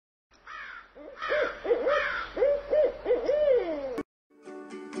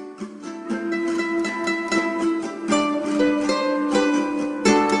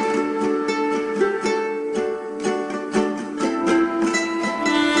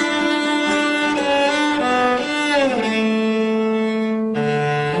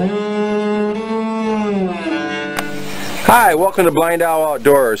Hi, welcome to Blind Owl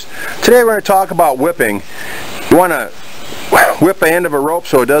Outdoors. Today we're going to talk about whipping. You want to whip the end of a rope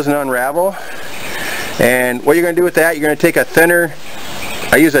so it doesn't unravel. And what you're going to do with that, you're going to take a thinner,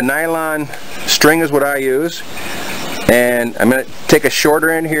 I use a nylon string is what I use. And I'm going to take a shorter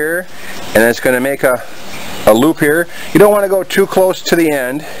end here, and it's going to make a loop here. You don't want to go too close to the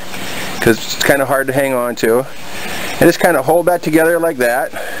end because it's kind of hard to hang on to. And just kind of hold that together like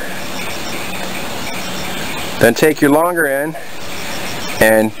that. Then take your longer end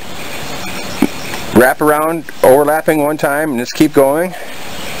and wrap around, overlapping one time, and just keep going.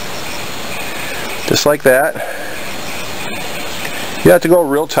 Just like that. You have to go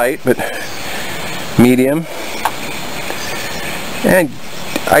real tight, but medium. And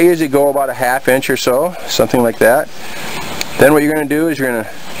I usually go about a ½ inch or so, something like that. Then what you're going to do is you're going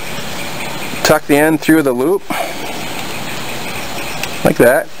to tuck the end through the loop, like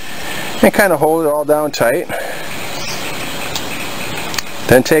that, and kind of hold it all down tight.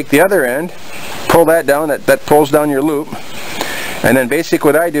 Then take the other end, pull that down, that pulls down your loop, and then basically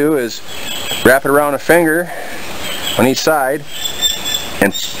what I do is wrap it around a finger on each side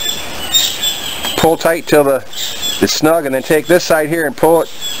and pull tight till it's snug, and then take this side here and pull it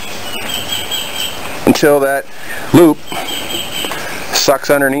until that loop sucks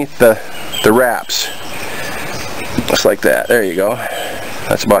underneath the wraps. Just like that. There you go.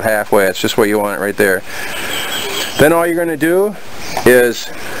 That's about halfway. That's just what you want right there. Then all you're going to do is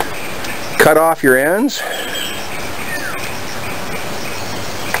cut off your ends.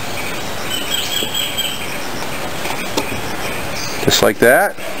 Just like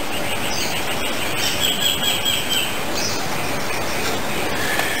that.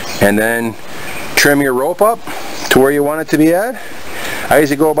 And then trim your rope up to where you want it to be at. I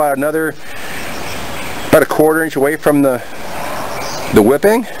usually go about a quarter inch away from the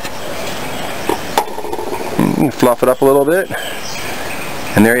whipping. And fluff it up a little bit,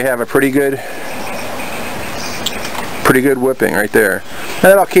 and there you have a pretty good whipping right there. And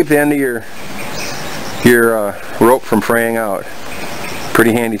that'll keep the end of your rope from fraying out.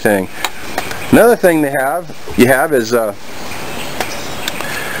 Pretty handy thing. Another thing you have is the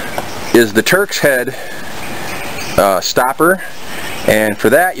Turk's head stopper, and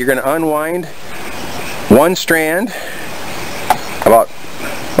for that you're going to unwind one strand about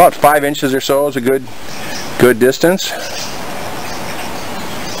 5 inches or so is a good distance.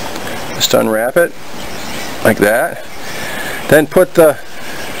 Just unwrap it like that. Then put the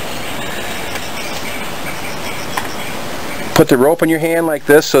rope in your hand like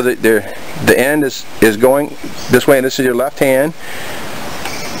this, so that the end is going this way, and this is your left hand.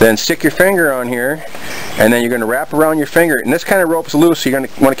 Then stick your finger on here, and then you're going to wrap around your finger. And this kind of rope's loose, so you're going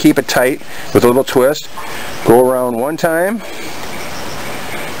to want to keep it tight with a little twist. Go around one time,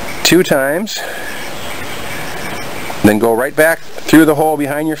 2 times, then go right back through the hole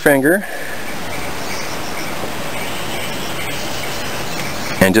behind your finger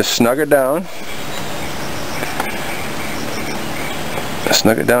and just snug it down.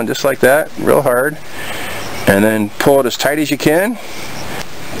 Snug it down just like that, real hard, and then pull it as tight as you can.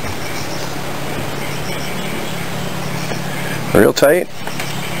 Real tight.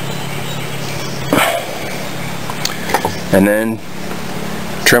 And then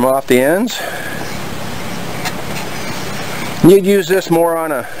trim off the ends. You'd use this more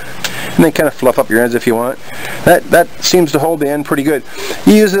on and then kind of fluff up your ends if you want. That seems to hold the end pretty good.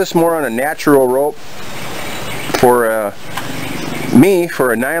 You use this more on a natural rope. For me,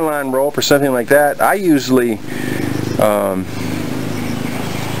 for a nylon rope or something like that, I usually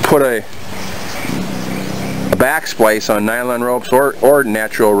put a back splice on nylon ropes or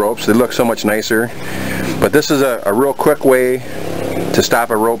natural ropes. They look so much nicer. But this is a real quick way to stop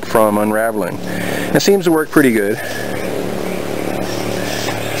a rope from unraveling. It seems to work pretty good.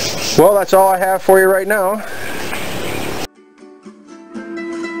 Well, that's all I have for you right now.